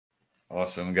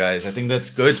Awesome, guys. I think that's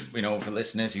good. For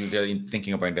listeners, you're really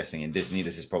thinking about investing in Disney,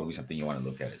 this is probably something you want to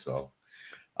look at as well.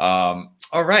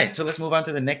 All right, so let's move on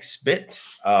to the next bit.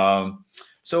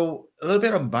 So a little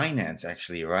bit on Binance,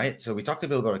 actually, right? So we talked a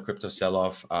bit about a crypto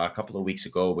sell-off a couple of weeks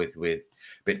ago with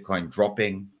Bitcoin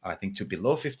dropping, I think, to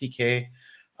below 50K.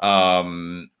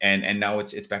 And now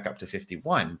it's back up to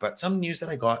 51. But some news that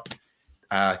I got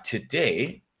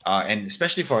today, and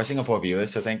especially for our Singapore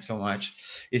viewers, so thanks so much,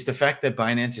 is the fact that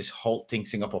Binance is halting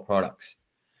Singapore products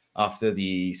after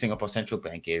the Singapore Central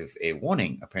Bank gave a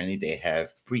warning. Apparently, they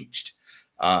have breached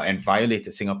and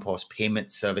violated Singapore's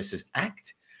Payment Services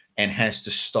Act and has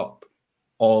to stop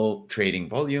all trading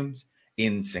volumes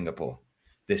in Singapore.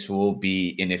 This will be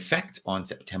in effect on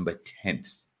September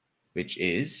 10th, which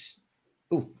is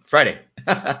Friday.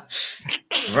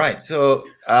 Right. So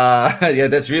yeah,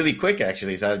 that's really quick,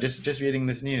 actually. So I'm just reading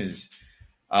this news.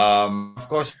 Of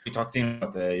course, we talked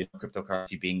about the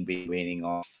cryptocurrency being waning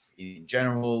off in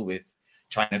general, with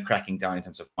China cracking down in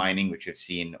terms of mining, which we've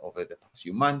seen over the past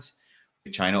few months.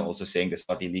 China also saying there's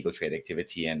a lot of illegal trade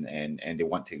activity, and they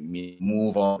want to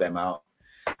move all of them out,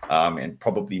 and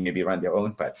probably maybe run their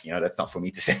own. But that's not for me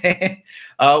to say.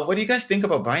 What do you guys think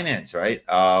about Binance, right?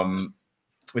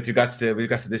 With regards to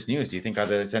this news, do you think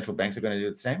other central banks are going to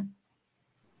do the same?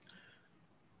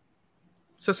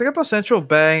 So Singapore Central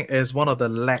Bank is one of the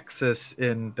laxest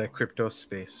in the crypto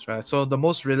space, right? So the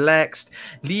most relaxed,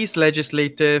 least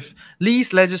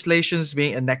legislations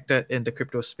being enacted in the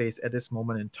crypto space at this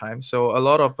moment in time. So a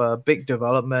lot of big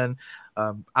development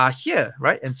are here,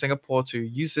 right, in Singapore, to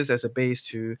use this as a base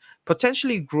to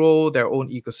potentially grow their own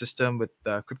ecosystem with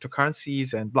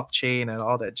cryptocurrencies and blockchain and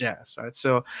all that jazz, right?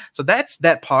 So that's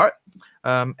that part.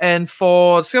 And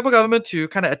for the Singapore government to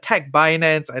kind of attack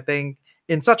Binance, I think,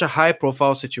 in such a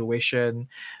high-profile situation,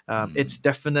 it's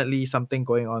definitely something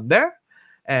going on there.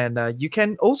 And you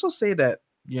can also say that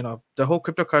the whole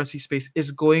cryptocurrency space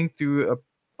is going through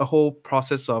a whole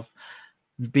process of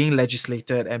being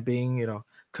legislated and being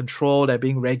controlled and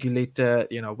being regulated,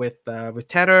 with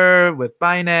Tether, with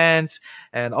Binance,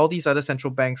 and all these other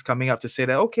central banks coming up to say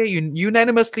that, okay,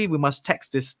 unanimously we must tax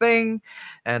this thing,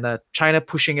 and China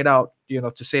pushing it out,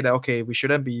 to say that, okay, we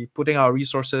shouldn't be putting our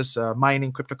resources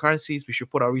mining cryptocurrencies. We should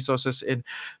put our resources in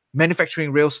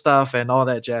manufacturing real stuff and all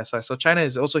that jazz, right? So China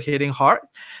is also hitting hard.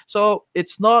 So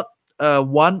it's not a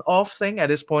one-off thing at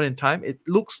this point in time. It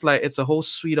looks like it's a whole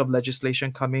suite of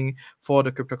legislation coming for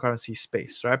the cryptocurrency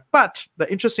space, right? But the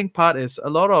interesting part is a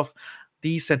lot of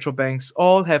these central banks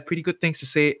all have pretty good things to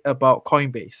say about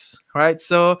Coinbase, right?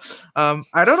 So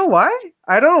I don't know why,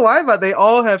 but they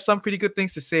all have some pretty good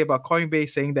things to say about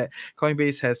Coinbase, saying that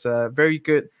Coinbase has a very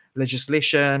good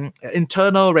legislation,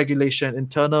 internal regulation,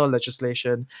 internal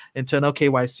legislation, internal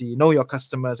KYC, know your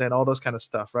customers, and all those kind of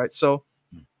stuff, right? So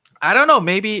I don't know,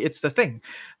 maybe it's the thing.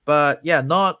 But yeah,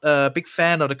 not a big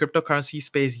fan of the cryptocurrency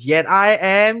space yet. I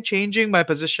am changing my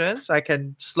positions. I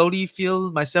can slowly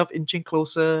feel myself inching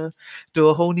closer to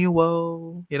a whole new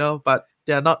world, but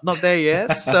yeah, not there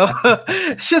yet. So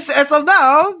just as of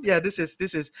now, yeah, this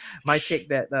is my take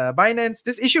that Binance,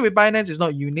 this issue with Binance is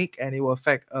not unique, and it will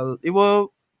affect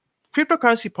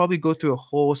cryptocurrency probably go through a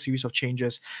whole series of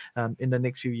changes in the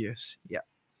next few years. Yeah.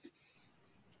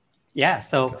 Yeah.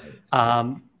 So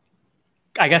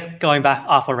I guess going back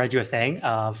off what Reggie was saying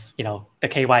of the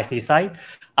KYC side.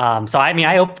 So I mean,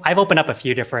 I've opened up a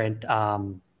few different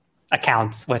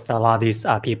accounts with a lot of these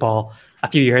people a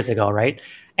few years ago, right?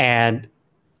 And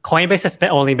Coinbase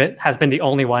has been the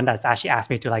only one that's actually asked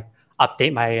me to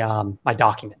update my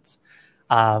documents,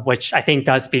 which I think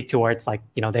does speak towards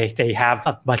they have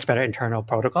a much better internal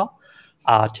protocol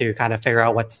to kind of figure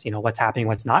out what's happening,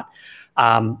 what's not.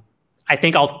 I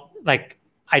think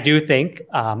I do think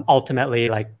ultimately,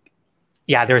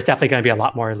 there's definitely going to be a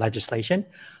lot more legislation.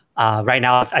 Right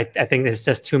now, I think there's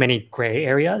just too many gray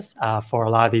areas for a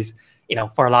lot of these,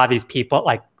 people,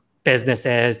 like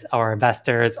businesses or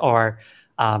investors or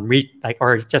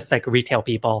just retail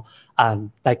people.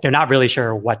 They're not really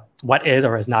sure what is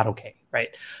or is not okay,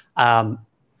 right? I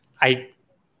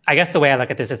guess the way I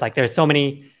look at this is there's so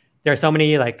many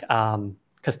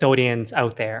custodians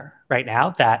out there right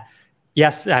now that.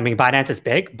 Yes, I mean, Binance is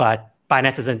big, but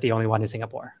Binance isn't the only one in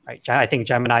Singapore, right? I think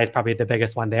Gemini is probably the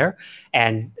biggest one there.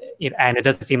 And it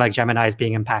doesn't seem like Gemini is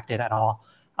being impacted at all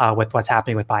with what's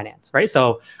happening with Binance, right?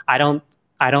 So I don't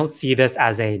see this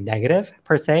as a negative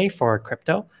per se for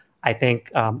crypto. I think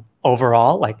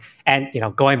overall,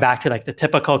 going back to the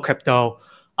typical crypto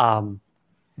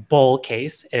bull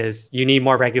case is you need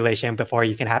more regulation before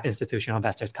you can have institutional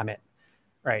investors come in,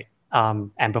 right?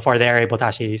 And before they're able to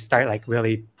actually start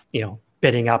really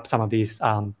bidding up some of these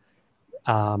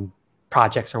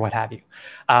projects or what have you.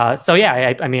 So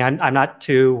yeah, I mean, I'm not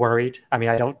too worried. I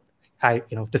mean,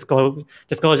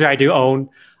 disclosure, I do own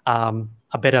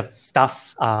a bit of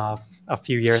stuff a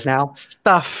few years now.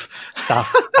 Stuff.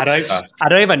 I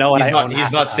don't even know what I own.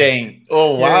 He's not saying,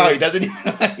 oh wow, he doesn't even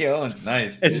know what he owns.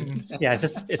 Nice.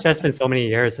 It's just been so many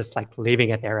years, just like leaving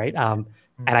it there, right? And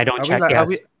I don't check. Are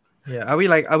we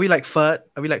like FUD?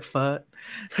 Are we like FUD?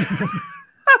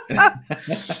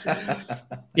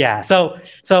 Yeah. So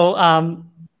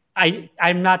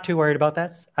I'm not too worried about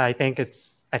this. I think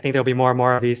there'll be more and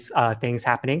more of these things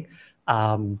happening.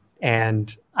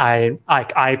 And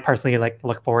I personally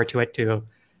look forward to it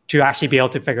to actually be able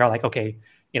to figure out like, okay,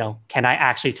 can I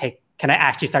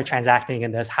actually start transacting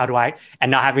in this? How do I,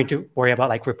 and not having to worry about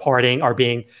like reporting or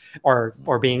being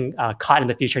caught in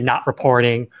the future not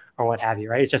reporting or what have you,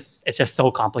 right? It's just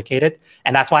so complicated,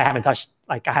 and that's why I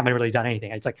haven't really done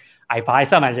anything. It's like I buy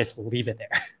some and I just leave it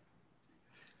there.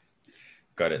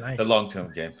 Got it. Nice. The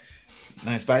long-term game.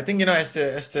 Nice. But I think, as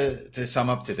to sum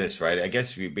up to this, right? I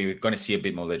guess we're going to see a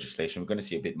bit more legislation. We're going to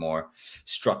see a bit more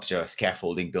structure,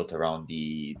 scaffolding built around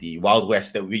the Wild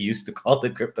West that we used to call the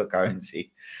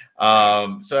cryptocurrency.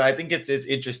 So I think it's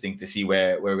interesting to see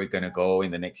where we're going to go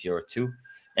in the next year or two,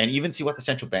 and even see what the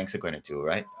central banks are going to do,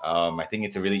 right? I think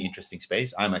it's a really interesting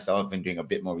space. I myself have been doing a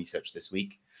bit more research this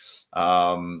week,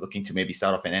 looking to maybe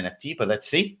start off an NFT, but let's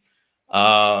see.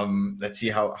 Let's see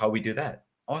how we do that.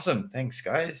 Awesome. Thanks,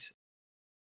 guys.